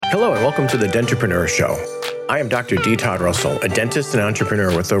Hello and welcome to the Dentrepreneur Show. I am Dr. D. Todd Russell, a dentist and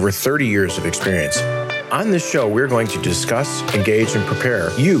entrepreneur with over 30 years of experience. On this show, we're going to discuss, engage, and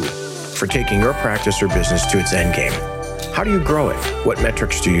prepare you for taking your practice or business to its end game. How do you grow it? What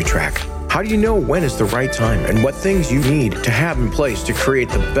metrics do you track? How do you know when is the right time and what things you need to have in place to create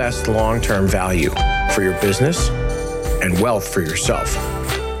the best long-term value for your business and wealth for yourself?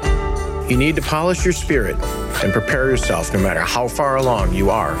 You need to polish your spirit and prepare yourself no matter how far along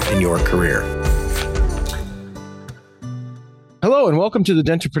you are in your career. Hello and welcome to the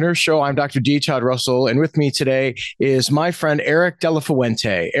Dentrepreneur Show. I'm Dr. D. Todd Russell, and with me today is my friend Erick de la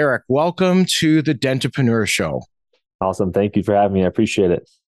Fuente. Erick, welcome to the Dentrepreneur Show. Awesome. Thank you for having me. I appreciate it.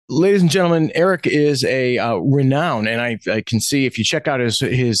 Ladies and gentlemen, Erick is a renowned, and I can see if you check out his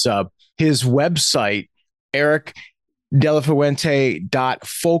website,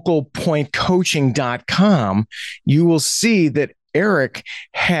 erickdelafuente.focalpointcoaching.com, you will see that Erick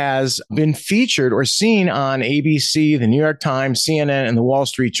has been featured or seen on ABC, the New York Times, CNN, and the Wall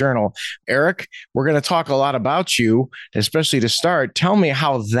Street Journal. Erick, we're going to talk a lot about you, especially to start. Tell me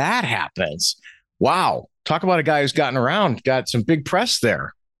how that happens. Wow. Talk about a guy who's gotten around, got some big press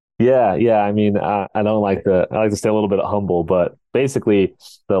there. Yeah. I mean, I like to stay a little bit humble, but basically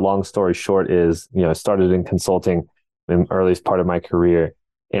the long story short is, I started in consulting in the earliest part of my career,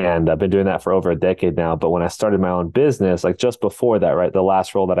 and I've been doing that for over a decade now. But when I started my own business, like just before that, right, the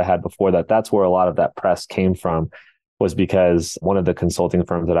last role that I had before that, that's where a lot of that press came from, was because one of the consulting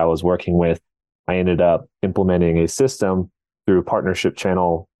firms that I was working with, I ended up implementing a system through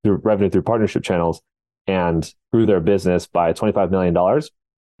revenue through partnership channels, and grew their business by $25 million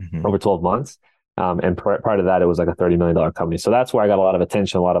over 12 months. And prior to that, it was like a $30 million company. So that's where I got a lot of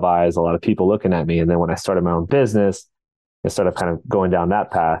attention, a lot of eyes, a lot of people looking at me. And then when I started my own business, instead of kind of going down that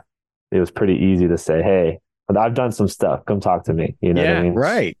path, it was pretty easy to say, hey, I've done some stuff. Come talk to me. You know what I mean?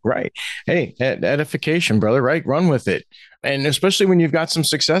 Right. Hey, edification, brother, right? Run with it. And especially when you've got some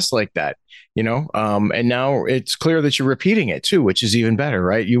success like that, and now it's clear that you're repeating it too, which is even better,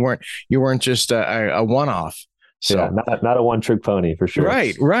 right? You weren't just a one-off. So yeah, not a one-trick pony for sure.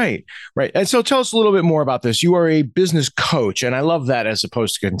 Right. And so tell us a little bit more about this. You are a business coach, and I love that as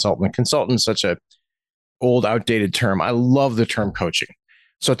opposed to consultant. Consultant is such a old, outdated term. I love the term coaching.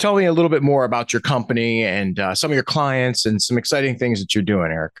 So tell me a little bit more about your company and some of your clients and some exciting things that you're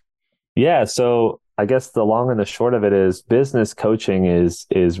doing, Erick. Yeah. So I guess the long and the short of it is business coaching is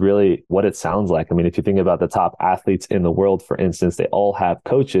really what it sounds like. I mean, if you think about the top athletes in the world, for instance, they all have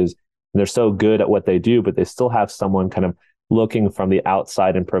coaches and they're so good at what they do, but they still have someone kind of looking from the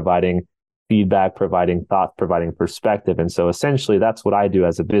outside and providing feedback, providing thought, providing perspective. And so essentially that's what I do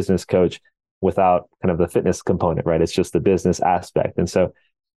as a business coach without kind of the fitness component, right? It's just the business aspect. And so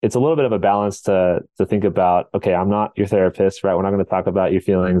it's a little bit of a balance to think about, okay, I'm not your therapist, right? We're not going to talk about your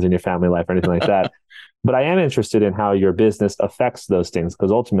feelings and your family life or anything like that. But I am interested in how your business affects those things,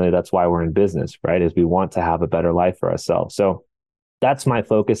 because ultimately that's why we're in business, right? Is we want to have a better life for ourselves. So that's my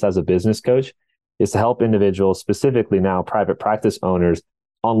focus as a business coach, is to help individuals, specifically now private practice owners,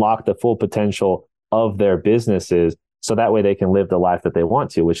 unlock the full potential of their businesses, so that way they can live the life that they want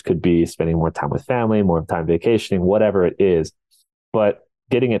to, which could be spending more time with family, more time vacationing, whatever it is. But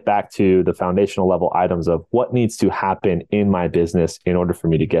getting it back to the foundational level items of what needs to happen in my business in order for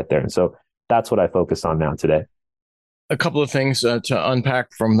me to get there. And so that's what I focus on now today. A couple of things to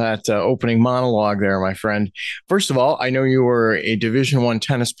unpack from that opening monologue there, my friend. First of all, I know you were a Division I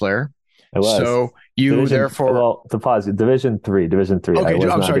tennis player. I was. So you to pause, Division III. Okay,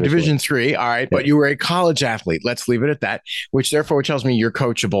 I'm sorry, Division III. All right. Yeah. But you were a college athlete. Let's leave it at that, which therefore tells me you're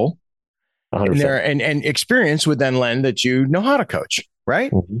coachable. 100%. And experience would then lend that you know how to coach,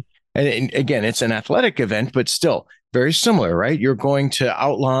 right? Mm-hmm. And again, it's an athletic event, but still very similar, right? You're going to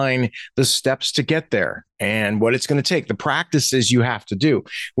outline the steps to get there and what it's going to take, the practices you have to do,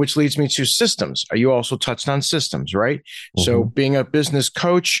 which leads me to systems. You also touched on systems, right? Mm-hmm. So being a business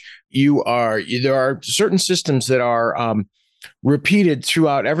coach, there are certain systems that are repeated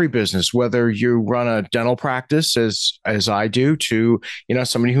throughout every business, whether you run a dental practice as I do, to,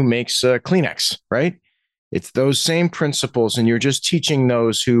 somebody who makes Kleenex, right? It's those same principles, and you're just teaching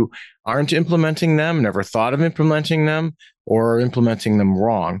those who aren't implementing them, never thought of implementing them, or implementing them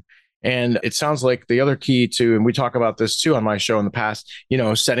wrong. And it sounds like the other key to, and we talk about this too on my show in the past,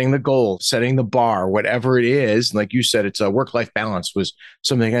 setting the goal, setting the bar, whatever it is. Like you said, it's a work-life balance was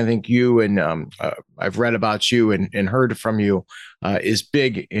something I think you and I've read about you and heard from you is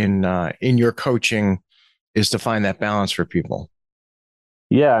big in your coaching, is to find that balance for people.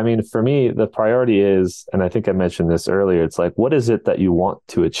 Yeah, I mean, for me, the priority is, and I think I mentioned this earlier, it's like, what is it that you want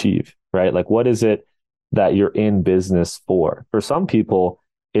to achieve, right? Like, what is it that you're in business for? For some people,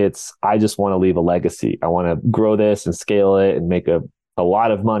 it's, I just want to leave a legacy. I want to grow this and scale it and make a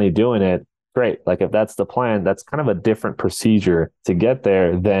lot of money doing it. Great. Like if that's the plan, that's kind of a different procedure to get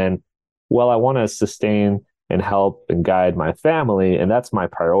there than, well, I want to sustain and help and guide my family. And that's my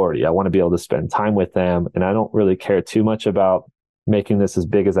priority. I want to be able to spend time with them. And I don't really care too much about making this as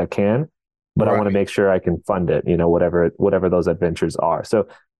big as I can, but I want to make sure I can fund it, whatever those adventures are. So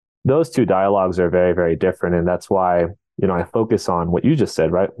those two dialogues are very, very different. And that's why, I focus on what you just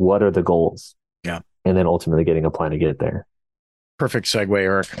said, right? What are the goals? Yeah. And then ultimately getting a plan to get there. Perfect segue,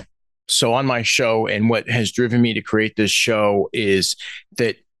 Eric. So on my show, and what has driven me to create this show is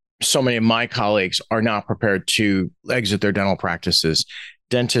that so many of my colleagues are not prepared to exit their dental practices.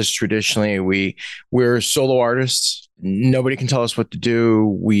 Dentists, traditionally, we're solo artists. Nobody can tell us what to do.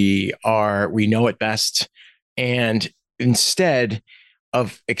 We know it best. And instead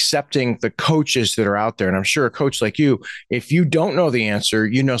of accepting the coaches that are out there, and I'm sure a coach like you, if you don't know the answer,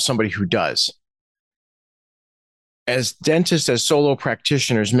 you know somebody who does. As dentists, as solo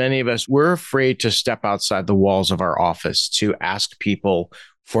practitioners, many of us, we're afraid to step outside the walls of our office to ask people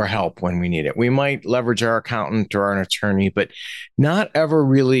for help when we need it. We might leverage our accountant or an attorney, but not ever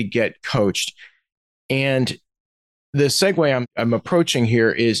really get coached. And the segue I'm approaching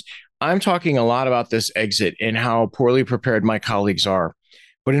here is I'm talking a lot about this exit and how poorly prepared my colleagues are.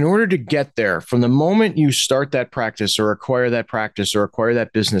 But in order to get there, from the moment you start that practice or acquire that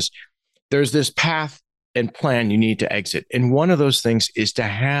business, there's this path and plan you need to exit. And one of those things is to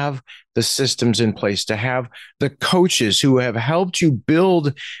have the systems in place, to have the coaches who have helped you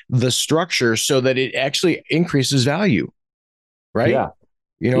build the structure so that it actually increases value. Right? Yeah.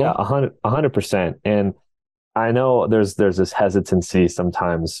 Yeah, 100%. And I know there's this hesitancy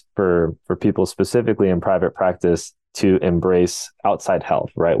sometimes for people specifically in private practice to embrace outside help,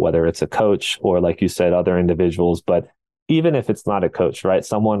 right? Whether it's a coach or, like you said, other individuals. But even if it's not a coach, right?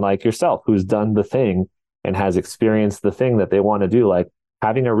 Someone like yourself who's done the thing and has experienced the thing that they want to do, like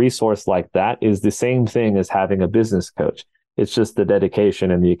having a resource like that is the same thing as having a business coach. It's just the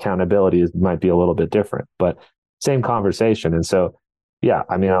dedication and the accountability might be a little bit different, but same conversation. And so, yeah,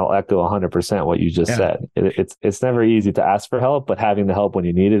 I mean, I'll echo 100% what you just said. It's never easy to ask for help, but having the help when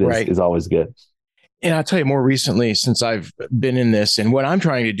you need it is always good. And I'll tell you, more recently, since I've been in this, and what I'm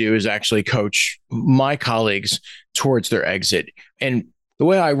trying to do is actually coach my colleagues towards their exit. And the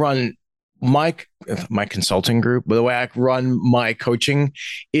way I run my consulting group, the way I run my coaching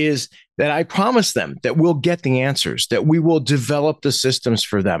is that I promise them that we'll get the answers, that we will develop the systems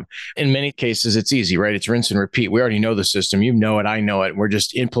for them. In many cases, it's easy, right? It's rinse and repeat. We already know the system. You know it. I know it. We're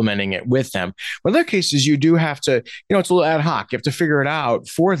just implementing it with them. But in other cases, you do have to, it's a little ad hoc. You have to figure it out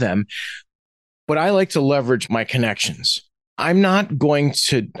for them. But I like to leverage my connections. I'm not going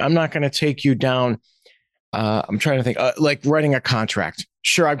to take you down. I'm trying to think, like writing a contract.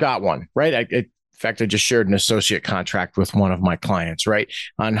 Sure, I've got one, right? In fact, I just shared an associate contract with one of my clients, right?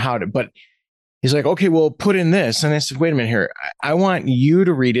 On how to, but he's like, okay, well, put in this. And I said, wait a minute here. I want you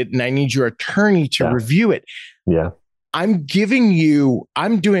to read it and I need your attorney to review it. Yeah. I'm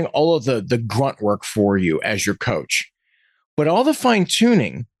doing all of the grunt work for you as your coach, but all the fine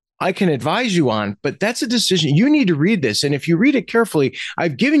tuning I can advise you on, but that's a decision. You need to read this. And if you read it carefully,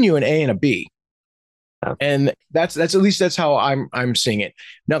 I've given you an A and a B. And that's at least that's how I'm seeing it.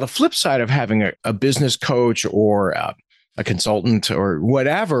 Now, the flip side of having a business coach or a consultant or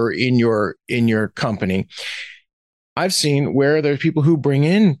whatever in your company, I've seen where there's people who bring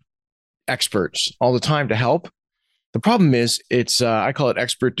in experts all the time to help. The problem is it's I call it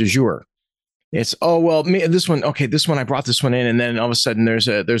expert du jour. It's, this one, I brought this one in, and then all of a sudden there's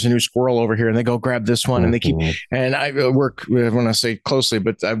a new squirrel over here, and they go grab this one, and they keep. And I work, when I say closely,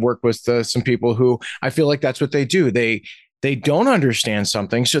 but I've worked with some people who I feel like that's what they do. They don't understand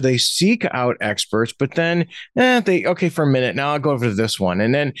something, so they seek out experts, but then for a minute, now I'll go over to this one,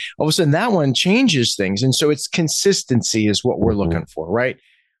 and then all of a sudden that one changes things, and so it's consistency is what we're looking for, right?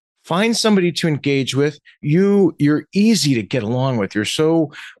 Find somebody to engage with. You're easy to get along with. You're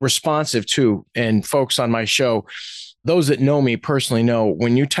so responsive too. And folks on my show, those that know me personally know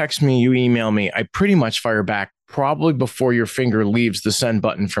when you text me, you email me, I pretty much fire back probably before your finger leaves the send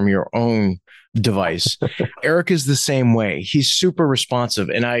button from your own device. Erick is the same way. He's super responsive.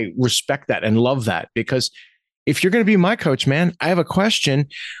 And I respect that and love that, because if you're going to be my coach, man, I have a question.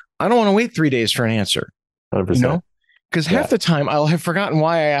 I don't want to wait 3 days for an answer. 100%. Because half the time I'll have forgotten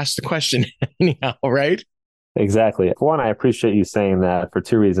why I asked the question anyhow, right? Exactly. For one, I appreciate you saying that for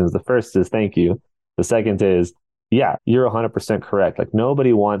two reasons. The first is thank you. The second is, yeah, you're 100% correct. Like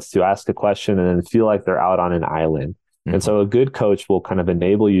nobody wants to ask a question and then feel like they're out on an island. Mm-hmm. And so a good coach will kind of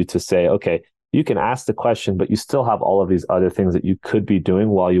enable you to say, okay, you can ask the question, but you still have all of these other things that you could be doing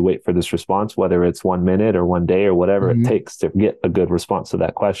while you wait for this response, whether it's 1 minute or 1 day or whatever it takes to get a good response to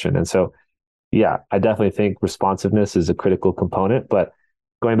that question. And so, yeah, I definitely think responsiveness is a critical component. But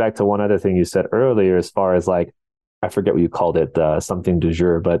going back to one other thing you said earlier, as far as like, I forget what you called it, something du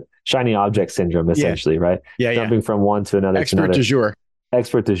jour, but shiny object syndrome, essentially, right? Yeah. Jumping from one to another. Expert du jour.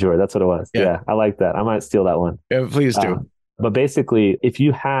 Expert du jour. That's what it was. Yeah. I like that. I might steal that one. Yeah, please do. But basically, if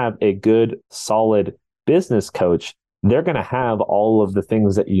you have a good, solid business coach, they're going to have all of the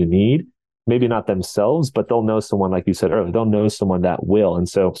things that you need. Maybe not themselves, but they'll know someone, like you said earlier, they'll know someone that will. And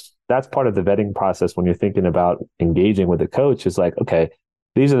so that's part of the vetting process when you're thinking about engaging with a coach is like, okay,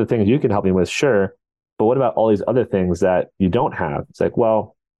 these are the things you can help me with, sure. But what about all these other things that you don't have? It's like,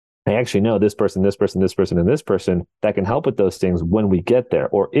 well, I actually know this person, this person, this person, and this person that can help with those things when we get there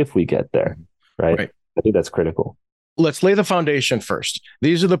or if we get there, right? I think that's critical. Let's lay the foundation first.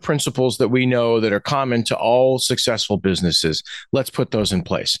 These are the principles that we know that are common to all successful businesses. Let's put those in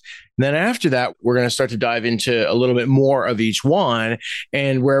place. And then after that, we're going to start to dive into a little bit more of each one,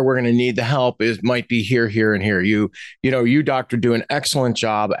 and where we're going to need the help might be here, here, and here. You doctor, do an excellent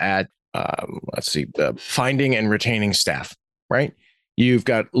job at finding and retaining staff, right? You've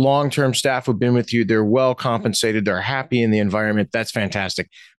got long-term staff who've been with you. They're well compensated. They're happy in the environment. That's fantastic.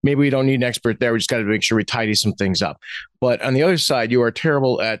 Maybe we don't need an expert there. We just got to make sure we tidy some things up. But on the other side, you are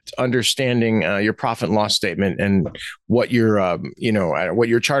terrible at understanding your profit and loss statement and what your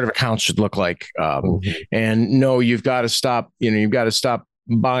chart of accounts should look like. And no, you've got to stop. You've got to stop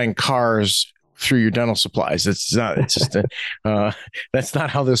buying cars through your dental supplies. That's not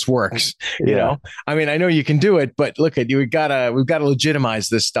how this works. You know, I mean, I know you can do it, but look at you. We've got to legitimize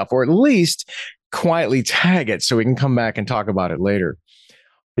this stuff, or at least quietly tag it so we can come back and talk about it later.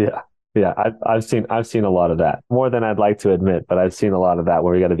 Yeah. I've seen a lot of that, more than I'd like to admit, but I've seen a lot of that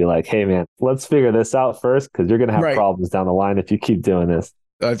where you got to be like, hey man, let's figure this out first, because you're going to have problems down the line if you keep doing this.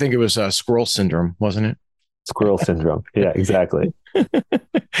 I think it was squirrel syndrome, wasn't it? Squirrel syndrome. Yeah, exactly.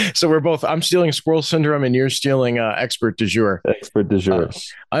 So I'm stealing squirrel syndrome and you're stealing expert du jour. Expert du jour.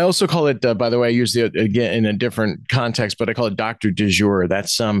 I also call it, by the way, I use it again in a different context, but I call it Dr. du jour.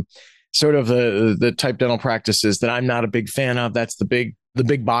 That's sort of the type dental practices that I'm not a big fan of. That's the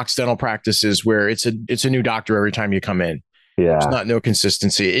big box dental practices where it's a new doctor every time you come in. Yeah. There's no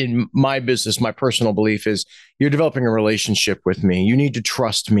consistency. In my business, my personal belief is you're developing a relationship with me. You need to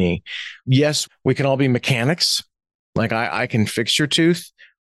trust me. Yes, we can all be mechanics. Like I can fix your tooth,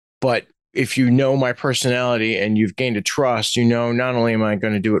 but if you know my personality and you've gained a trust, not only am I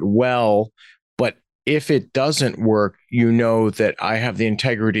going to do it well, but if it doesn't work, that I have the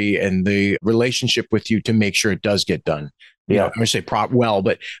integrity and the relationship with you to make sure it does get done. I'm going to say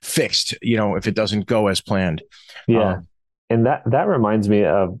but fixed, if it doesn't go as planned. Yeah. And that reminds me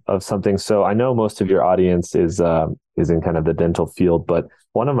of something. So I know most of your audience is in kind of the dental field, but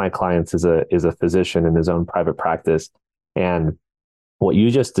one of my clients is a physician in his own private practice. And what you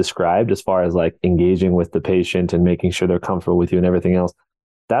just described, as far as like engaging with the patient and making sure they're comfortable with you and everything else,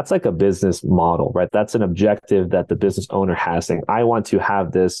 that's like a business model, right? That's an objective that the business owner has, saying, I want to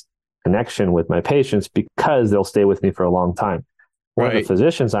have this connection with my patients because they'll stay with me for a long time. One of the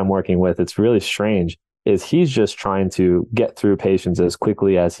physicians I'm working with, it's really strange, is he's just trying to get through patients as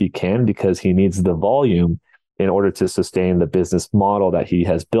quickly as he can because he needs the volume in order to sustain the business model that he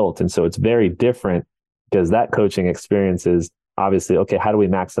has built. And so it's very different because that coaching experience is obviously, okay, how do we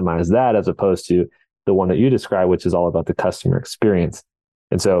maximize that as opposed to the one that you described, which is all about the customer experience.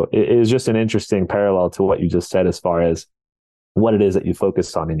 And so it is just an interesting parallel to what you just said as far as what it is that you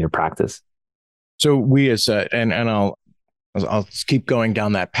focus on in your practice. So we and I'll keep going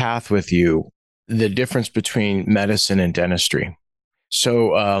down that path with you. The difference between medicine and dentistry.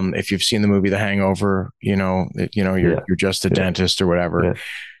 So if you've seen the movie The Hangover, you're just a dentist or whatever. Yeah.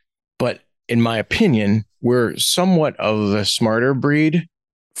 But in my opinion, we're somewhat of the smarter breed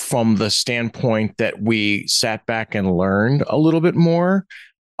from the standpoint that we sat back and learned a little bit more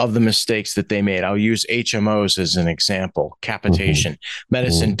of the mistakes that they made. I'll use HMOs as an example. Capitation.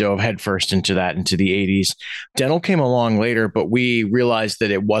 Medicine dove headfirst into that into the 80s. Dental came along later, but we realized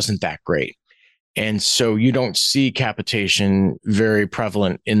that it wasn't that great. And so you don't see capitation very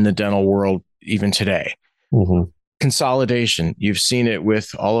prevalent in the dental world even today. Consolidation. You've seen it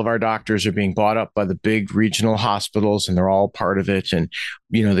with all of our doctors are being bought up by the big regional hospitals and they're all part of it. And,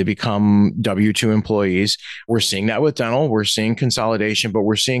 they become W-2 employees. We're seeing that with dental. We're seeing consolidation, but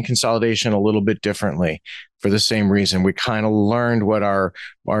we're seeing consolidation a little bit differently for the same reason. We kind of learned what our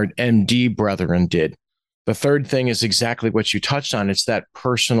MD brethren did. The third thing is exactly what you touched on. It's that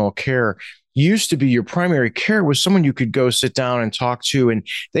personal care. used to be your primary care was someone you could go sit down and talk to, and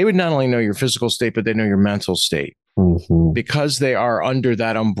they would not only know your physical state, but they know your mental state. Mm-hmm. Because they are under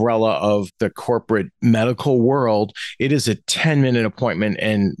that umbrella of the corporate medical world, it is a 10-minute appointment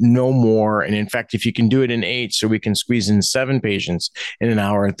and no more. And in fact, if you can do it in 8, so we can squeeze in 7 patients in an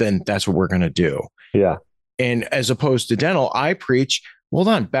hour, then that's what we're going to do. Yeah. And as opposed to dental, I preach, hold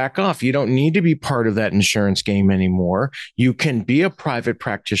on, back off. You don't need to be part of that insurance game anymore. You can be a private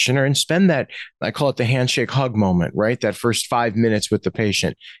practitioner and spend that, I call it the handshake hug moment, right? That first 5 minutes with the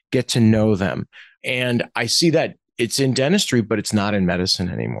patient, get to know them. And I see that it's in dentistry, but it's not in medicine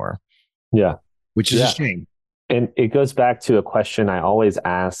anymore. Yeah. Which is a shame. And it goes back to a question I always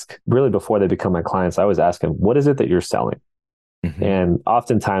ask, really before they become my clients. I always ask them, what is it that you're selling? Mm-hmm. And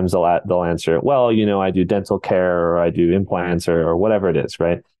oftentimes they'll answer, well, I do dental care, or I do implants, or whatever it is,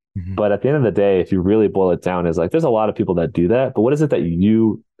 right? Mm-hmm. But at the end of the day, if you really boil it down, is like, there's a lot of people that do that, but what is it that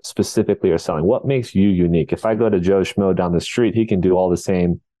you specifically are selling? What makes you unique? If I go to Joe Schmo down the street, he can do all the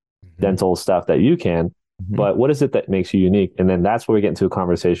same dental stuff that you can, but what is it that makes you unique? And then that's where we get into a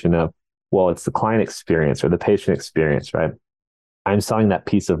conversation of, well, it's the client experience or the patient experience, right? I'm selling that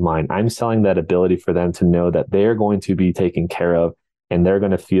peace of mind. I'm selling that ability for them to know that they're going to be taken care of, and they're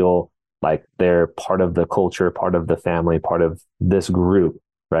going to feel like they're part of the culture, part of the family, part of this group,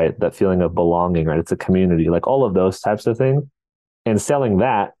 right? That feeling of belonging, right? It's a community, like all of those types of things. And selling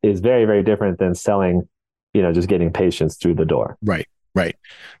that is very, very different than selling, just getting patients through the door. Right. Right.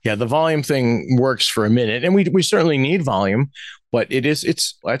 Yeah. The volume thing works for a minute, and we certainly need volume, but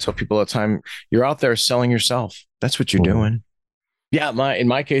I tell people all the time, you're out there selling yourself. That's what you're doing. Yeah. In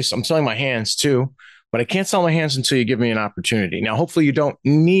my case, I'm selling my hands too, but I can't sell my hands until you give me an opportunity. Now, hopefully you don't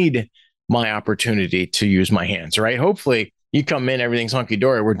need my opportunity to use my hands, right? Hopefully you come in, everything's hunky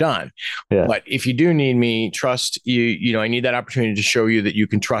dory, we're done. Yeah. But if you do need me, trust you, I need that opportunity to show you that you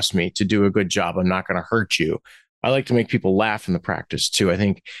can trust me to do a good job. I'm not going to hurt you. I like to make people laugh in the practice too. I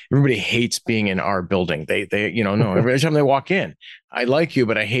think everybody hates being in our building. They no, every time they walk in, I like you,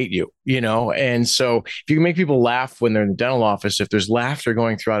 but I hate you, And so if you can make people laugh when they're in the dental office, if there's laughter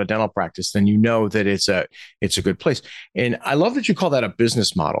going throughout a dental practice, then you know that it's a good place. And I love that you call that a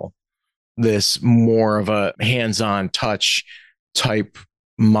business model, this more of a hands-on touch type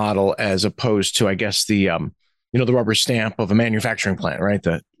model, as opposed to, I guess, the rubber stamp of a manufacturing plant, right?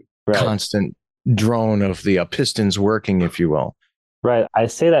 The constant drone of the pistons working, if you will. Right. I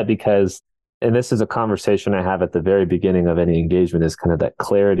say that because, and this is a conversation I have at the very beginning of any engagement, is kind of that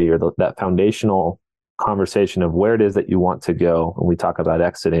clarity or that foundational conversation of where it is that you want to go. And we talk about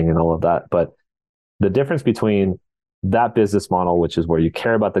exiting and all of that. But the difference between that business model, which is where you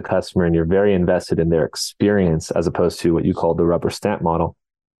care about the customer and you're very invested in their experience, as opposed to what you call the rubber stamp model,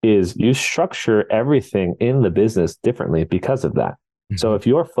 is you structure everything in the business differently because of that. So if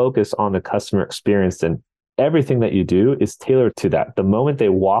you're focused on the customer experience, then everything that you do is tailored to that. The moment they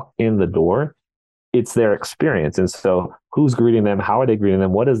walk in the door, it's their experience. And so who's greeting them? How are they greeting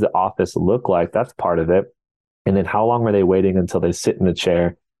them? What does the office look like? That's part of it. And then how long are they waiting until they sit in the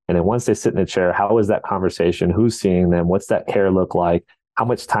chair? And then once they sit in the chair, how is that conversation? Who's seeing them? What's that care look like? How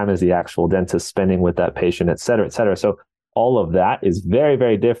much time is the actual dentist spending with that patient, et cetera, et cetera. So all of that is very,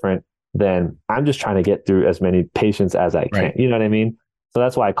 very different than I'm just trying to get through as many patients as I can. Right. You know what I mean? So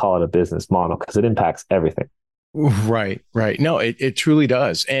that's why I call it a business model, because it impacts everything. Right. No, it truly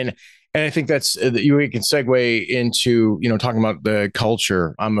does. And I think that's we can segue into, talking about the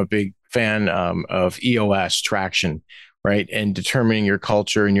culture. I'm a big fan of EOS traction, right? And determining your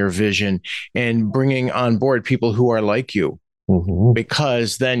culture and your vision and bringing on board people who are like you. Mm-hmm.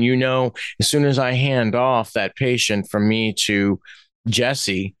 Because then, as soon as I hand off that patient from me to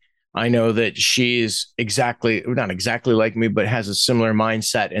Jesse, I know that she's not exactly like me, but has a similar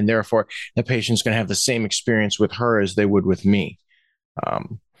mindset. And therefore, the patient's going to have the same experience with her as they would with me.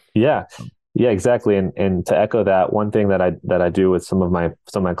 Yeah, exactly. And to echo that, one thing that I do with some of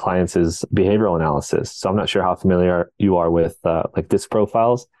my clients is behavioral analysis. So I'm not sure how familiar you are with like DISC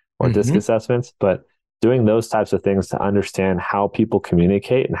profiles or DISC assessments, but doing those types of things to understand how people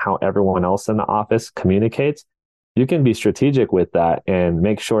communicate and how everyone else in the office communicates. You can be strategic with that and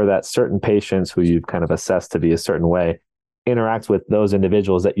make sure that certain patients who you've kind of assessed to be a certain way interact with those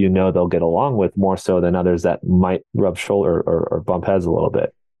individuals that they'll get along with more so than others that might rub shoulder or bump heads a little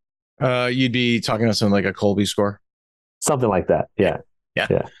bit. You'd be talking about something like a Colby score? Something like that. Yeah.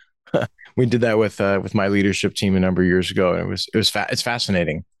 We did that with my leadership team a number of years ago. And it's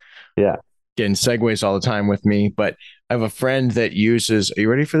fascinating. Yeah. Getting segues all the time with me, but I have a friend that uses, are you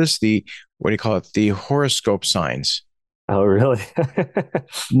ready for this? What do you call it? The horoscope signs. Oh, really?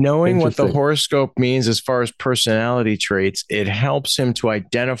 Knowing what the horoscope means as far as personality traits, it helps him to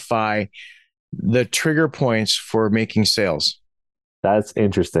identify the trigger points for making sales. That's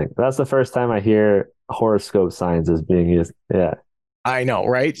interesting. That's the first time I hear horoscope signs as being used. Yeah. I know,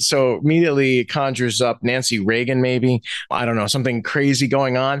 right? So immediately it conjures up Nancy Reagan, maybe. I don't know, something crazy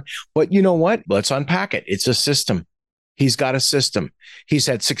going on. But you know what? Let's unpack it. It's a system. He's got a system. He's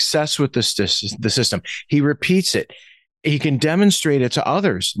had success with the system. He repeats it. He can demonstrate it to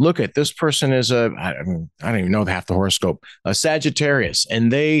others. Look at this person is I don't even know half the horoscope, a Sagittarius,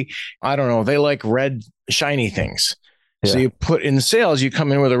 and I don't know, they like red shiny things. So Yeah. you put in sales, you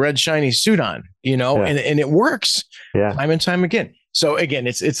come in with a red shiny suit on, Yeah. and it works Yeah. time and time again. So again,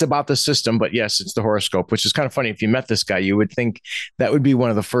 it's about the system, but yes, it's the horoscope, which is kind of funny. If you met this guy, you would think that would be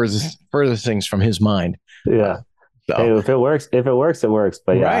one of the further things from his mind. Yeah. Hey, So if it works, it works.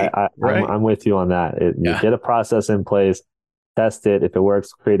 But yeah, right, right, I'm with you on that. You yeah. get a process in place, test it. If it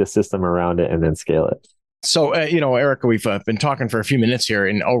works, create a system around it, and then scale it. So, Erica, we've been talking for a few minutes here,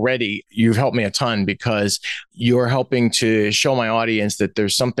 and already you've helped me a ton because you're helping to show my audience that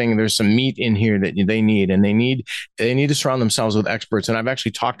there's some meat in here that they need, and they need to surround themselves with experts. And I've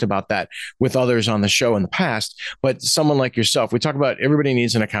actually talked about that with others on the show in the past. But someone like yourself, we talk about everybody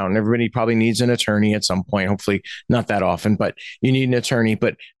needs an accountant, everybody probably needs an attorney at some point. Hopefully, not that often, but you need an attorney.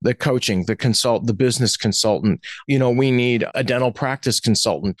 But the coaching, the business consultant, we need a dental practice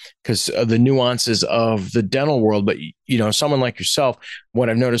consultant because of the nuances of the dental world. But someone like yourself, what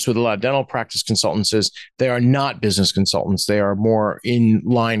I've noticed with a lot of dental practice consultants is they are not business consultants. They are more in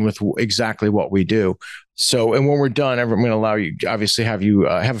line with exactly what we do. So, and when we're done, I'm going to allow you, obviously, have you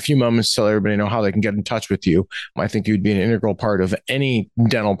have a few moments to tell everybody know how they can get in touch with you. I think you'd be an integral part of any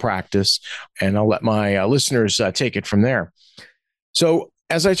dental practice, and I'll let my listeners take it from there. So,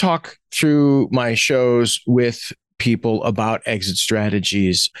 as I talk through my shows with people about exit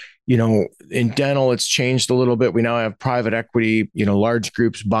strategies, in dental, it's changed a little bit. We now have private equity, large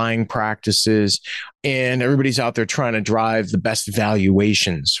groups buying practices, and everybody's out there trying to drive the best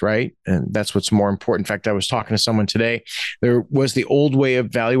valuations, right? And that's what's more important. In fact, I was talking to someone today. There was the old way of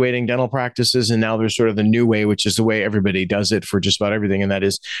valuating dental practices, and now there's sort of the new way, which is the way everybody does it for just about everything. And that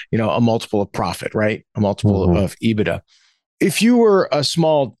is, a multiple of profit, right? A multiple of EBITDA. If you were a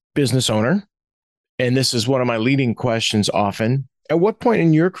small business owner, and this is one of my leading questions often, at what point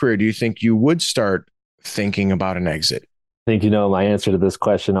in your career do you think you would start thinking about an exit? I think you know my answer to this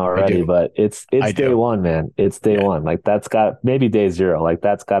question already, but it's day one, man. It's day one. Like that's got maybe day zero. Like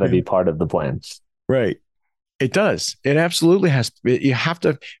that's got to be part of the plan. Right. It does. It absolutely has. You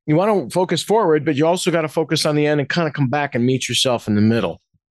want to focus forward, but you also got to focus on the end and kind of come back and meet yourself in the middle.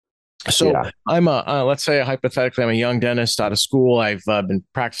 So I'm let's say hypothetically, I'm a young dentist out of school. I've been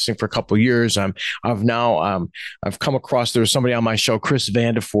practicing for a couple of years. I've come across, there was somebody on my show, Chris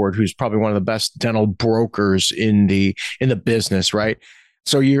Vandeford, who's probably one of the best dental brokers in the business, right?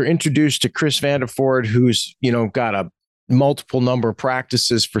 So you're introduced to Chris Vandeford, who's, got a multiple number of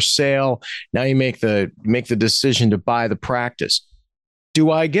practices for sale. Now you make the decision to buy the practice.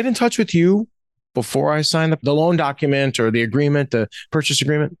 Do I get in touch with you before I sign the loan document or the agreement, the purchase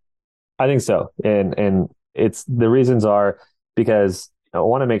agreement? I think so. And it's the reasons are because I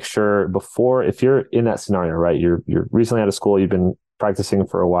want to make sure before, if you're in that scenario, right, you're recently out of school, you've been practicing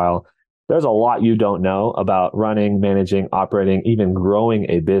for a while, there's a lot you don't know about running, managing, operating, even growing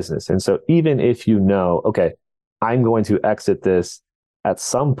a business. And so even if okay, I'm going to exit this at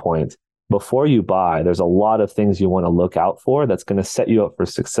some point, before you buy, there's a lot of things you want to look out for that's going to set you up for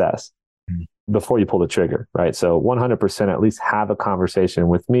success before you pull the trigger, right? So 100% at least have a conversation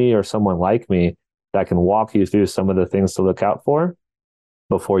with me or someone like me that can walk you through some of the things to look out for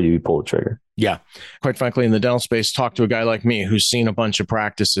before you pull the trigger. Yeah. Quite frankly, in the dental space, talk to a guy like me who's seen a bunch of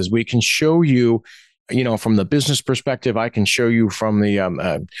practices. We can show you, from the business perspective, I can show you from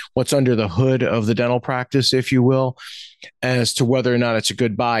the what's under the hood of the dental practice, if you will, as to whether or not it's a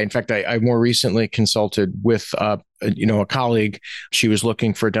good buy. In fact, I more recently consulted with a colleague. She was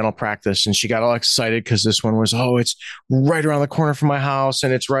looking for a dental practice, and she got all excited because this one was, it's right around the corner from my house,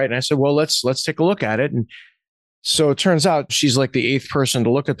 and it's right. And I said, well, let's take a look at it. And so it turns out she's like the 8th person to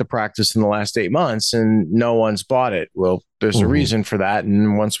look at the practice in the last 8 months, and no one's bought it. Well, there's a reason for that.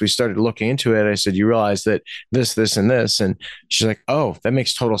 And once we started looking into it, I said, you realize that this, and this. And she's like, oh, that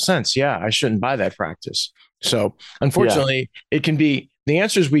makes total sense. Yeah, I shouldn't buy that practice. So unfortunately, it can be, the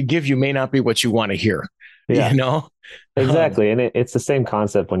answers we give you may not be what you want to hear. Yeah. Exactly. And it's the same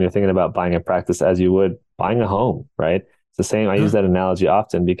concept when you're thinking about buying a practice as you would buying a home, right? It's the same. I use that analogy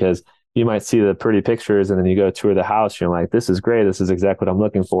often because you might see the pretty pictures and then you go tour the house. You're like, this is great. This is exactly what I'm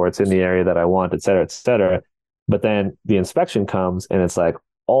looking for. It's in the area that I want, et cetera, et cetera. But then the inspection comes and it's like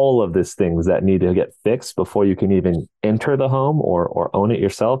all of these things that need to get fixed before you can even enter the home or own it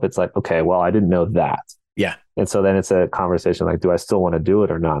yourself. It's like, okay, well, I didn't know that. Yeah. And so then it's a conversation like, do I still want to do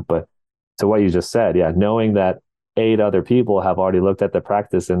it or not? But to what you just said, yeah, knowing that 8 other people have already looked at the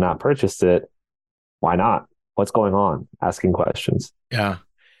practice and not purchased it, why not? What's going on? Asking questions. Yeah.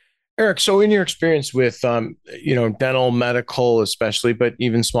 Erick, so in your experience with, dental, medical, especially, but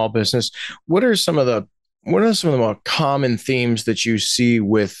even small business, what are some of the more common themes that you see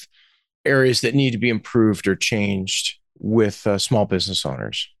with areas that need to be improved or changed with small business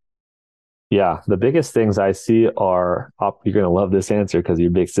owners? Yeah, the biggest things I see are, you're going to love this answer because you're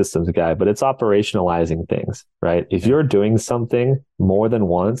a big systems guy, but it's operationalizing things, right? If you're doing something more than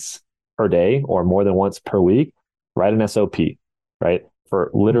once per day or more than once per week, write an SOP, right? For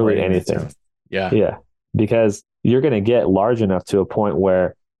literally anything. Yeah. Yeah. Because you're going to get large enough to a point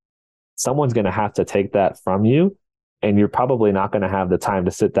where someone's going to have to take that from you. And you're probably not going to have the time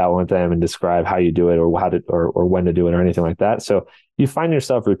to sit down with them and describe how you do it or how to, or when to do it or anything like that. So you find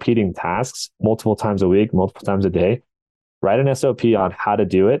yourself repeating tasks multiple times a week, multiple times a day. Write an SOP on how to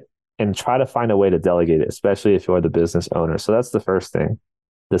do it and try to find a way to delegate it, especially if you're the business owner. So that's the first thing.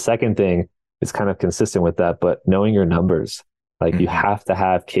 The second thing is kind of consistent with that, but knowing your numbers. Like you have to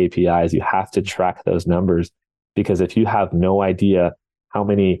have KPIs, you have to track those numbers, because if you have no idea how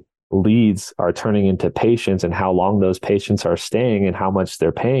many leads are turning into patients and how long those patients are staying and how much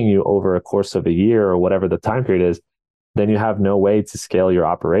they're paying you over a course of a year or whatever the time period is, then you have no way to scale your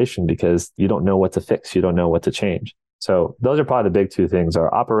operation because you don't know what to fix. You don't know what to change. So those are probably the big 2 things: are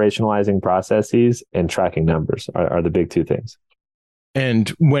operationalizing processes and tracking numbers are the big 2 things. And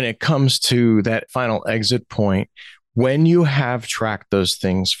when it comes to that final exit point, when you have tracked those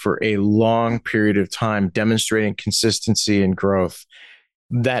things for a long period of time, demonstrating consistency and growth,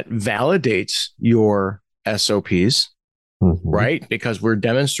 that validates your SOPs, right? Because we're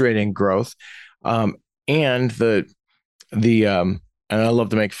demonstrating growth. And and I love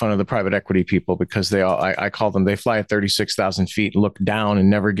to make fun of the private equity people because I call them, they fly at 36,000 feet, look down and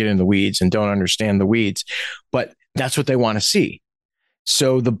never get in the weeds and don't understand the weeds, but that's what they want to see.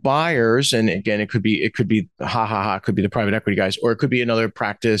 So the buyers, and again, it could be it could be the private equity guys, or it could be another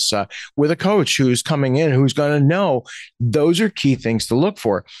practice with a coach who's coming in, who's going to know. Those are key things to look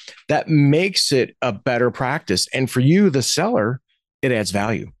for. That makes it a better practice. And for you, the seller, it adds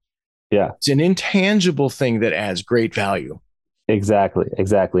value. Yeah. It's an intangible thing that adds great value. Exactly.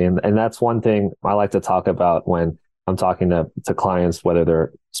 And that's one thing I like to talk about when I'm talking to clients, whether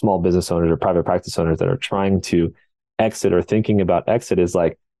they're small business owners or private practice owners that are trying to exit or thinking about exit, is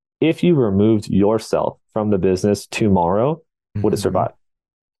like, if you removed yourself from the business tomorrow, would it survive?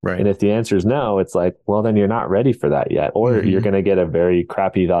 Right. And if the answer is no, it's like, well, then you're not ready for that yet, or you're going to get a very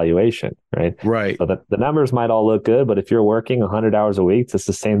crappy valuation, right? Right. So the numbers might all look good, but if you're working 100 hours a week to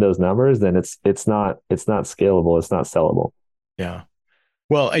sustain those numbers, then it's not scalable. It's not sellable. Yeah.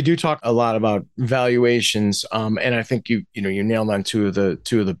 Well, I do talk a lot about valuations, and I think you nailed on two of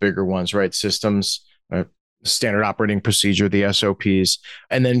the bigger ones, right? Systems, standard operating procedure, the SOPs,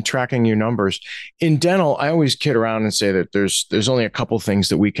 and then tracking your numbers. In dental, I always kid around and say that there's only a couple things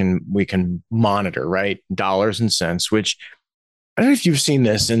that we can monitor, right? Dollars and cents. Which I don't know if you've seen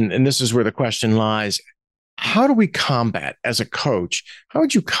this, and this is where the question lies: how do we combat, as a coach? How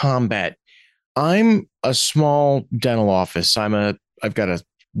would you combat? I'm a small dental office. I've got a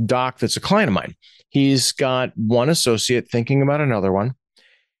doc that's a client of mine. He's got one associate thinking about another one.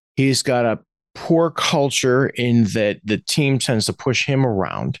 He's got a poor culture in that the team tends to push him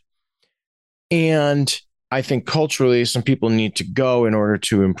around. And I think culturally, some people need to go in order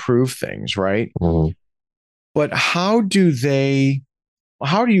to improve things, right? But how do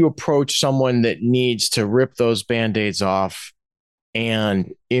you approach someone that needs to rip those Band-Aids off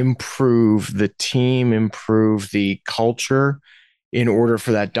and improve the team, improve the culture in order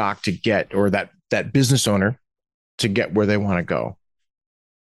for that doc to get, or that business owner to get where they want to go?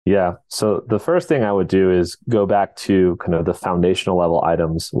 Yeah. So the first thing I would do is go back to kind of the foundational level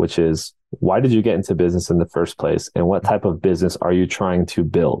items, which is, why did you get into business in the first place? And what type of business are you trying to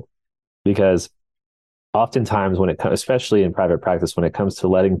build? Because oftentimes when it comes, especially in private practice, when it comes to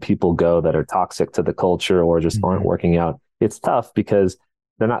letting people go that are toxic to the culture or just aren't working out, it's tough because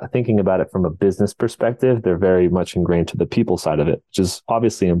they're not thinking about it from a business perspective. They're very much ingrained to the people side of it, which is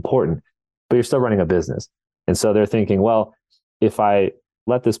obviously important, but you're still running a business. And so they're thinking, well, if I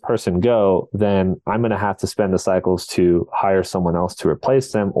let this person go, then I'm going to have to spend the cycles to hire someone else to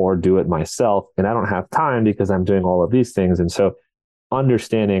replace them or do it myself. And I don't have time because I'm doing all of these things. And so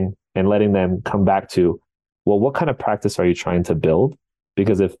understanding and letting them come back to, well, what kind of practice are you trying to build?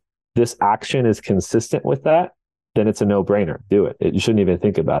 Because if this action is consistent with that, then it's a no-brainer. Do it. You shouldn't even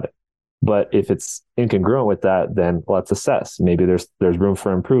think about it. But if it's incongruent with that, then let's assess. Maybe there's room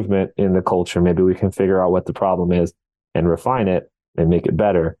for improvement in the culture. Maybe we can figure out what the problem is and refine it and make it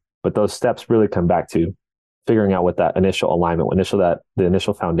better. But those steps really come back to figuring out what that initial alignment, the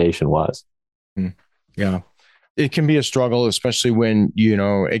initial foundation was. Yeah. It can be a struggle, especially when,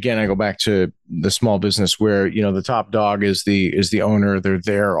 again, I go back to the small business where, the top dog is the owner. They're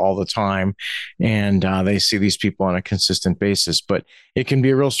there all the time, and they see these people on a consistent basis. But it can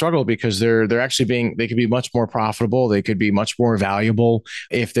be a real struggle because they could be much more profitable. They could be much more valuable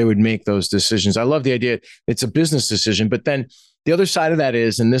if they would make those decisions. I love the idea. It's a business decision, but then the other side of that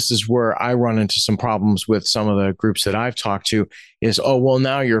is, and this is where I run into some problems with some of the groups that I've talked to, is, oh, well,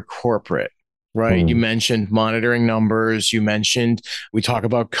 now you're corporate. Right. You mentioned monitoring numbers. We talk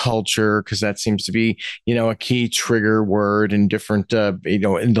about culture because that seems to be, a key trigger word in different,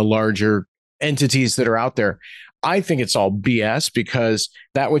 in the larger entities that are out there. I think it's all BS because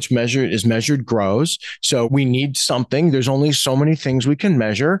that which is measured grows. So we need something. There's only so many things we can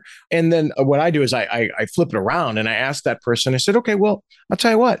measure. And then what I do is I flip it around and I ask that person, I said, okay, well, I'll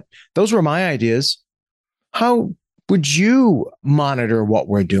tell you what, those were my ideas. How would you monitor what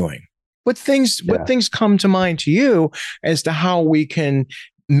we're doing? What things come to mind to you as to how we can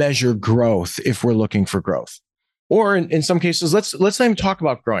measure growth if we're looking for growth? Or in some cases, let's not even talk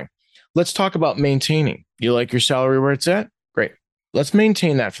about growing. Let's talk about maintaining. You like your salary where it's at? Great. Let's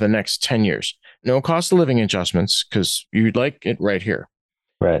maintain that for the next 10 years. No cost of living adjustments because you'd like it right here.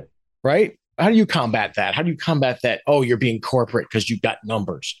 Right. Right? How do you combat that? How do you combat that? Oh, you're being corporate because you've got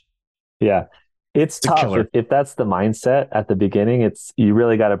numbers. Yeah. It's tough. If that's the mindset at the beginning, you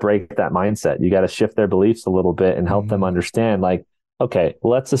really got to break that mindset. You got to shift their beliefs a little bit and help them understand, like, okay,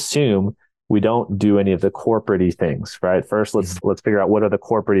 let's assume we don't do any of the corporate-y things, right? First, let's figure out what are the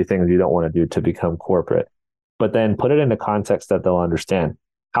corporate-y things you don't want to do to become corporate, but then put it into context that they'll understand.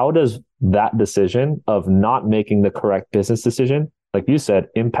 How does that decision of not making the correct business decision, like you said,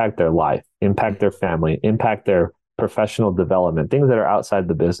 impact their life, impact their family, impact their professional development, things that are outside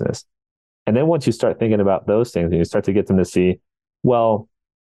the business? And then once you start thinking about those things and you start to get them to see, well,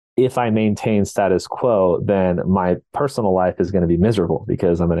 if I maintain status quo, then my personal life is going to be miserable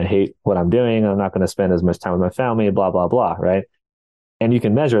because I'm going to hate what I'm doing. I'm not going to spend as much time with my family, blah, blah, blah. Right. And you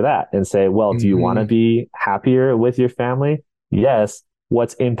can measure that and say, well, do you want to be happier with your family? Yes.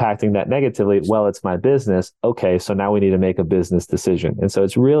 What's impacting that negatively? Well, it's my business. Okay. So now we need to make a business decision. And so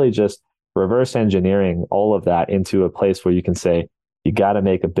it's really just reverse engineering all of that into a place where you can say, you got to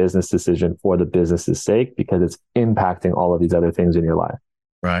make a business decision for the business's sake because it's impacting all of these other things in your life.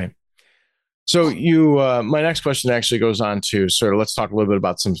 Right. So my next question actually goes on to sort of, let's talk a little bit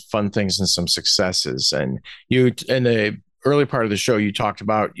about some fun things and some successes. And in the early part of the show, you talked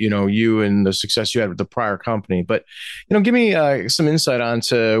about, you and the success you had with the prior company, but, give me some insight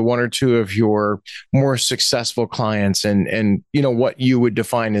onto one or two of your more successful clients and, what you would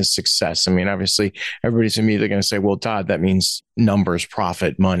define as success. I mean, obviously everybody's immediately going to say, well, Todd, that means numbers,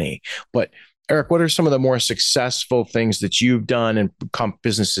 profit, money. But Erick, what are some of the more successful things that you've done and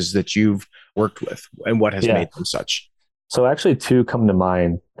businesses that you've worked with and what has made them such? So actually two come to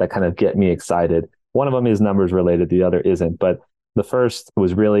mind that kind of get me excited. One of them is numbers related. The other isn't. But the first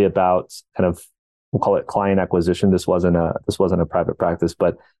was really about kind of, we'll call it client acquisition. This wasn't a private practice,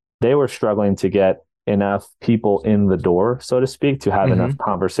 but they were struggling to get enough people in the door, so to speak, to have enough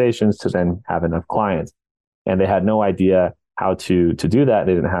conversations to then have enough clients. And they had no idea how to do that.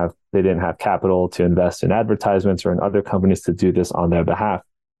 They didn't have capital to invest in advertisements or in other companies to do this on their behalf.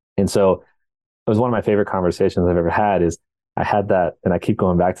 And so it was one of my favorite conversations I've ever had. Is I had that, and I keep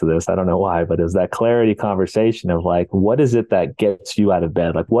going back to this, I don't know why, but it's that clarity conversation of like, what is it that gets you out of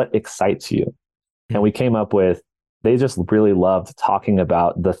bed? Like, what excites you? And we came up with, they just really loved talking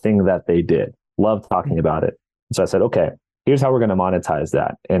about the thing that they did, loved talking about it. So I said, okay, here's how we're going to monetize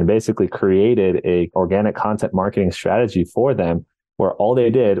that. And basically created a organic content marketing strategy for them where all they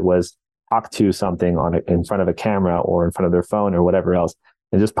did was talk to something in front of a camera or in front of their phone or whatever else,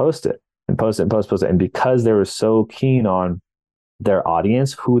 and just post it. And post it. And because they were so keen on their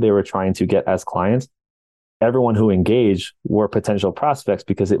audience, who they were trying to get as clients, everyone who engaged were potential prospects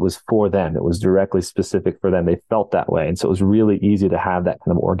because it was for them. It was directly specific for them. They felt that way. And so it was really easy to have that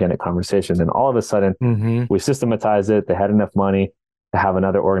kind of organic conversation. And all of a sudden, we systematized it. They had enough money to have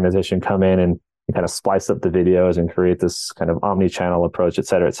another organization come in and kind of splice up the videos and create this kind of omni-channel approach, et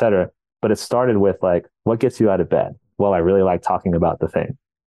cetera, et cetera. But it started with like, what gets you out of bed? Well, I really like talking about the thing.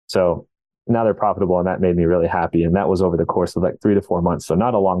 So now they're profitable, and that made me really happy. And that was over the course of like 3 to 4 months. So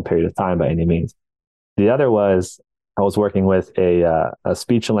not a long period of time by any means. The other was I was working with a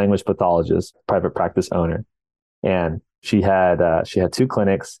speech and language pathologist, private practice owner. And she had two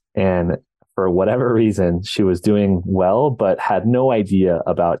clinics, and for whatever reason, she was doing well, but had no idea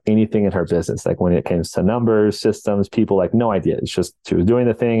about anything in her business. Like when it came to numbers, systems, people, like no idea. It's just, she was doing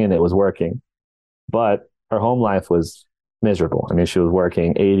the thing and it was working. But her home life was miserable. I mean, she was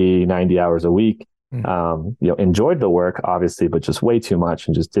working 80, 90 hours a week, enjoyed the work, obviously, but just way too much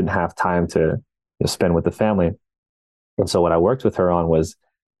and just didn't have time to spend with the family. And so what I worked with her on was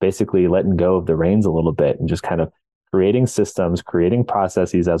basically letting go of the reins a little bit and just kind of creating systems, creating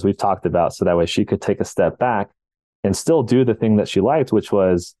processes, as we've talked about, so that way she could take a step back and still do the thing that she liked, which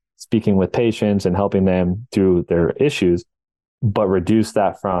was speaking with patients and helping them through their issues, but reduce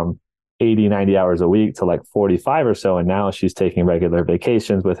that from 80, 90 hours a week to like 45 or so. And now she's taking regular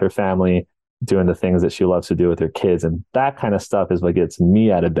vacations with her family, doing the things that she loves to do with her kids. And that kind of stuff is what gets me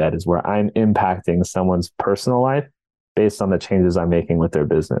out of bed, is where I'm impacting someone's personal life based on the changes I'm making with their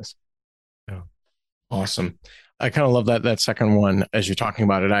business. Yeah. Awesome. I kind of love that second one as you're talking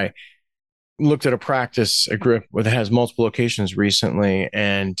about it. I looked at a group that has multiple locations recently.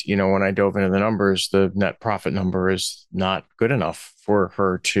 And, when I dove into the numbers, the net profit number is not good enough for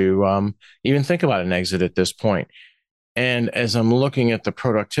her to even think about an exit at this point. And as I'm looking at the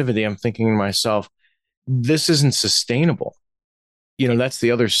productivity, I'm thinking to myself, this isn't sustainable. That's the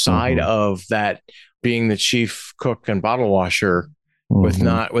other side of that, being the chief cook and bottle washer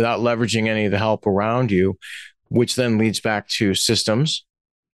without leveraging any of the help around you, which then leads back to systems,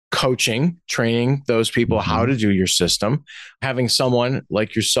 coaching, training those people how to do your system, having someone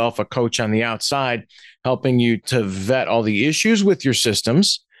like yourself, a coach on the outside, helping you to vet all the issues with your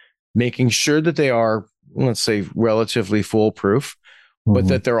systems, making sure that they are, let's say, relatively foolproof, but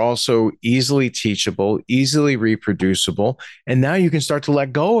that they're also easily teachable, easily reproducible. And now you can start to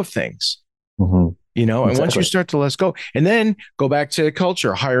let go of things. And once you start to let go, and then go back to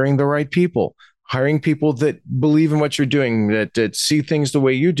culture, hiring the right people, hiring people that believe in what you're doing, that see things the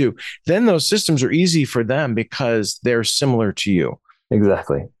way you do, then those systems are easy for them because they're similar to you.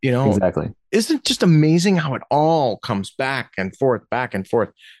 Exactly. Exactly. Isn't it just amazing how it all comes back and forth, back and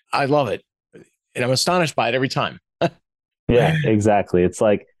forth? I love it. And I'm astonished by it every time. Yeah, exactly. It's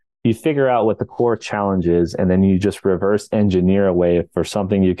like you figure out what the core challenge is, and then you just reverse engineer a way for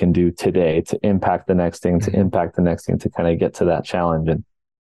something you can do today to impact the next thing, to impact the next thing, to kind of get to that challenge. And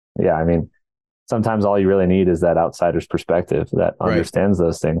yeah, I mean, sometimes all you really need is that outsider's perspective that understands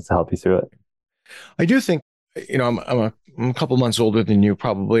those things to help you through it. I do think, I'm a couple months older than you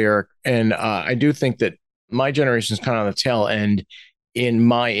probably, Eric. And I do think that my generation is kind of on the tail end in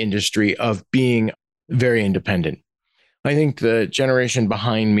my industry of being very independent. I think the generation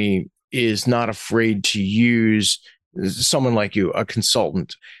behind me is not afraid to use someone like you, a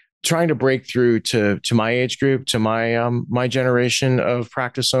consultant, trying to break through to my age group, to my generation of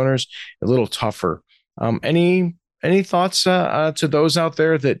practice owners, a little tougher. Any thoughts to those out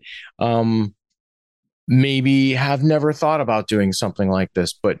there that maybe have never thought about doing something like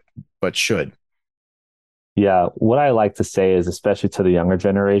this, but should? Yeah, what I like to say is, especially to the younger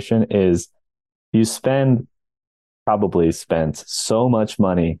generation, is you probably spent so much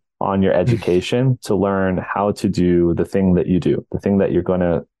money on your education to learn how to do the thing that you do, the thing that you're going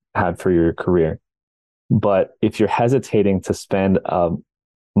to have for your career. But if you're hesitating to spend a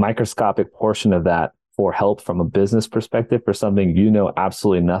microscopic portion of that for help from a business perspective for something you know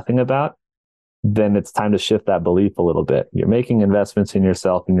absolutely nothing about, then it's time to shift that belief a little bit. You're making investments in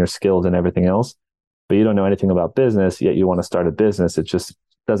yourself and your skills and everything else, but you don't know anything about business, yet you want to start a business. It just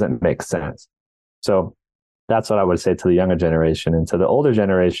doesn't make sense. So that's what I would say to the younger generation. And to the older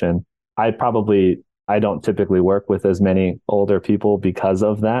generation, I don't typically work with as many older people because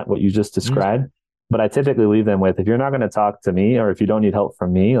of that, what you just described. But I typically leave them with, if you're not going to talk to me, or if you don't need help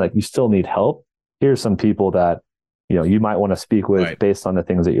from me, like you still need help, here's some people that, you might want to speak with based on the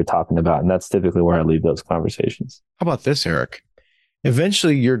things that you're talking about. And that's typically where I leave those conversations. How about this, Eric?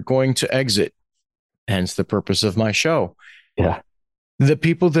 Eventually you're going to exit, hence the purpose of my show. Yeah. The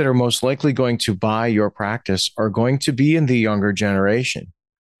people that are most likely going to buy your practice are going to be in the younger generation.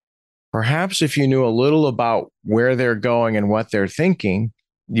 Perhaps if you knew a little about where they're going and what they're thinking,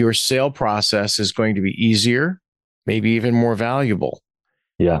 your sale process is going to be easier, maybe even more valuable.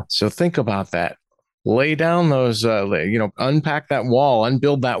 Yeah. So think about that. Lay down those, unpack that wall,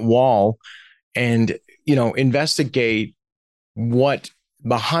 unbuild that wall, and, investigate what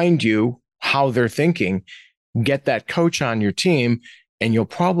behind you, how they're thinking, get that coach on your team, and you'll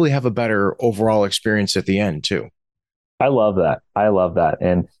probably have a better overall experience at the end too. I love that.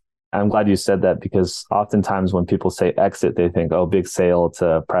 And I'm glad you said that, because oftentimes when people say exit, they think, oh, big sale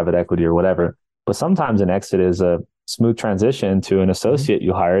to private equity or whatever. But sometimes an exit is a smooth transition to an associate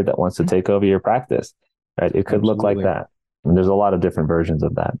you hired that wants to take over your practice. right? It could look like Absolutely. that. And there's a lot of different versions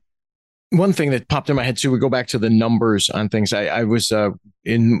of that. One thing that popped in my head too, we go back to the numbers on things. I was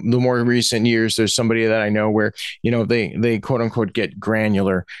in the more recent years, there's somebody that I know where, they quote unquote get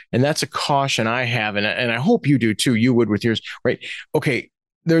granular. And that's a caution I have. And I hope you do too. You would with yours, right? Okay.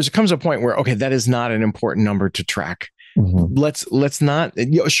 Comes a point where, okay, that is not an important number to track. Mm-hmm. Let's not,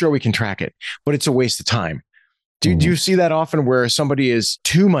 sure, we can track it, but it's a waste of time. Do Mm-hmm. you see that often where somebody is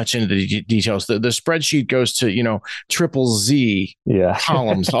too much into the details? The spreadsheet goes to, triple Z Yeah.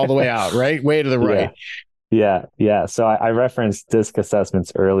 columns all the way out, right? Way to the Yeah. right. Yeah. Yeah. So I referenced DISC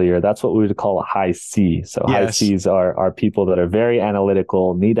assessments earlier. That's what we would call a high C. So high Yes. Cs are people that are very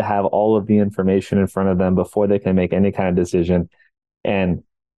analytical, need to have all of the information in front of them before they can make any kind of decision. And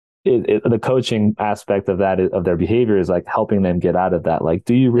the coaching aspect of that of their behavior is like helping them get out of that. Like,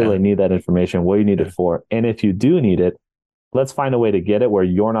 do you really need that information? What do you need it for? And if you do need it, let's find a way to get it where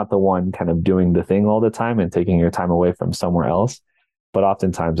you're not the one kind of doing the thing all the time and taking your time away from somewhere else. But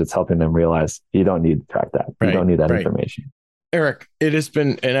oftentimes it's helping them realize you don't need to track that. You don't need that information. Erick, it has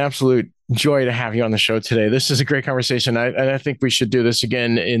been an absolute joy to have you on the show today. This is a great conversation. I think we should do this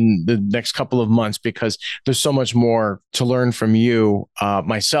again in the next couple of months because there's so much more to learn from you,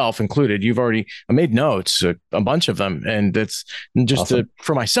 myself included. You've already made notes, a bunch of them, and that's just Awesome.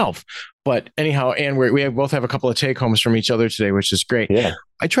 for myself. But anyhow, and we both have a couple of take homes from each other today, which is great. Yeah.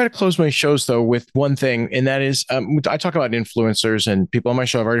 I try to close my shows though with one thing, and that is I talk about influencers, and people on my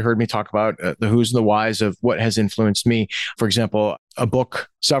show have already heard me talk about the who's and the whys of what has influenced me. For example, a book,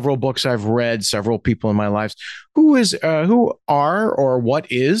 several books I've read, several people in my lives. Who are or what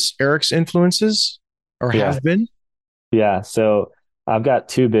is Erick's influences or have been? Yeah. So I've got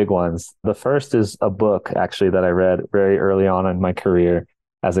two big ones. The first is a book actually that I read very early on in my career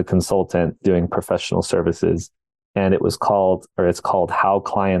as a consultant doing professional services. And it's called How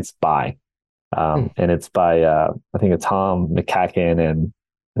Clients Buy. And it's by, I think it's Tom McCacken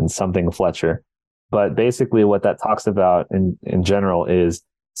and something Fletcher. But basically what that talks about in general is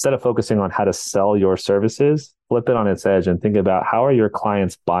instead of focusing on how to sell your services, flip it on its edge and think about how are your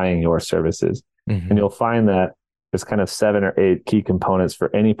clients buying your services? Mm-hmm. And you'll find that there's kind of 7 or 8 key components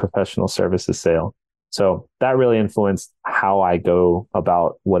for any professional services sale. So that really influenced how I go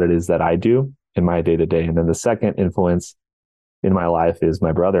about what it is that I do in my day-to-day. And then the second influence in my life is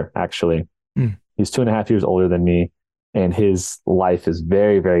my brother, actually. He's 2.5 years older than me, and his life is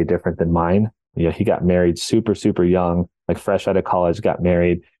very, very different than mine. He got married super, super young, like fresh out of college, got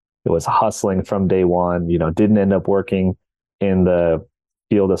married. It was hustling from day one, didn't end up working in the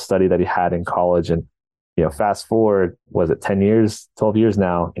field of study that he had in college. And, fast forward, was it 10 years, 12 years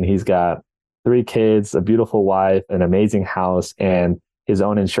now, and he's got 3 kids, a beautiful wife, an amazing house, and his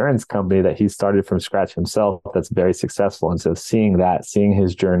own insurance company that he started from scratch himself that's very successful. And so seeing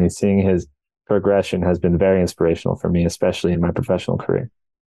his journey, seeing his progression has been very inspirational for me, especially in my professional career.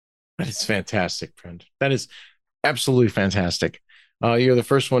 That is fantastic, friend. That is absolutely fantastic. You're the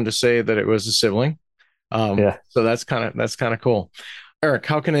first one to say that it was a sibling. So that's kind of cool. Erick,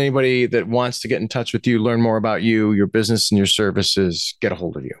 how can anybody that wants to get in touch with you, learn more about you, your business and your services, get a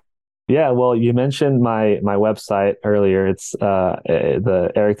hold of you? Yeah, well, you mentioned my website earlier. It's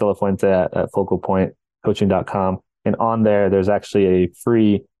the Erick de la Fuente at focalpointcoaching.com. And on there's actually a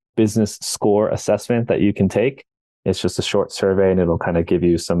free business score assessment that you can take. It's just a short survey and it'll kind of give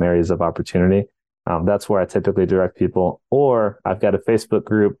you some areas of opportunity. That's where I typically direct people. Or I've got a Facebook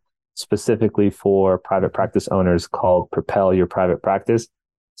group specifically for private practice owners called Propel Your Private Practice.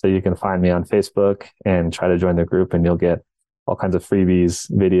 So you can find me on Facebook and try to join the group, and you'll get all kinds of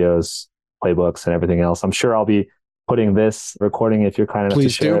freebies, videos, playbooks, and everything else. I'm sure I'll be putting this recording, if you're kind enough to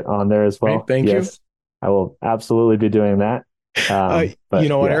share it, on there as well. Great, thank you. I will absolutely be doing that. You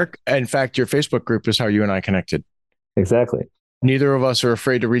know what, Erick? In fact, your Facebook group is how you and I connected. Exactly. Neither of us are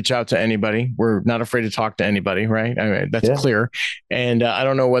afraid to reach out to anybody. We're not afraid to talk to anybody, right? I mean, that's clear. And I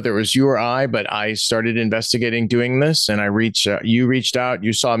don't know whether it was you or I, but I started investigating doing this, and you reached out,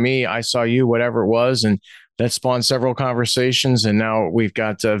 you saw me, I saw you, whatever it was. And that spawned several conversations. And now we've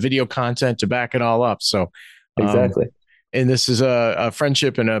got video content to back it all up. So exactly. And this is a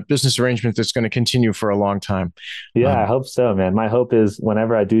friendship and a business arrangement that's going to continue for a long time. Yeah, I hope so, man. My hope is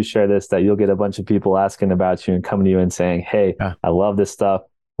whenever I do share this, that you'll get a bunch of people asking about you and coming to you and saying, hey, I love this stuff.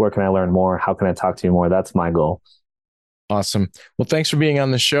 Where can I learn more? How can I talk to you more? That's my goal. Awesome. Well, thanks for being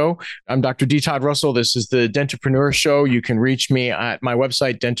on the show. I'm Dr. D. Todd Russell. This is the Dentrepreneur Show. You can reach me at my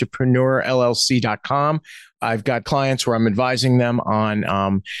website, dentropreneurllc.com. I've got clients where I'm advising them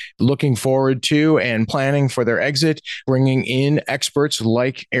on looking forward to and planning for their exit, bringing in experts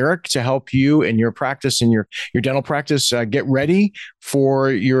like Erick to help you in your practice and your dental practice get ready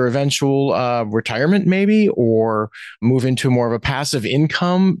for your eventual retirement, maybe, or move into more of a passive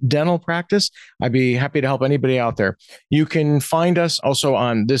income dental practice. I'd be happy to help anybody out there. You can find us also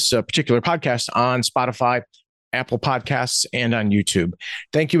on this particular podcast on Spotify, Apple Podcasts, and on YouTube.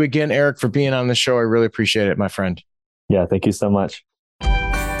 Thank you again, Erick, for being on the show. I really appreciate it, my friend. Yeah, thank you so much.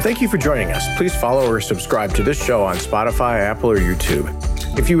 Thank you for joining us. Please follow or subscribe to this show on Spotify, Apple, or YouTube.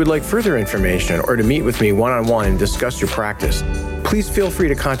 If you would like further information or to meet with me one-on-one and discuss your practice, please feel free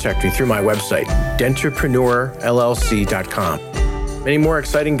to contact me through my website, dentrpreneurllc.com. Many more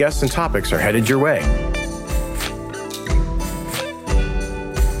exciting guests and topics are headed your way.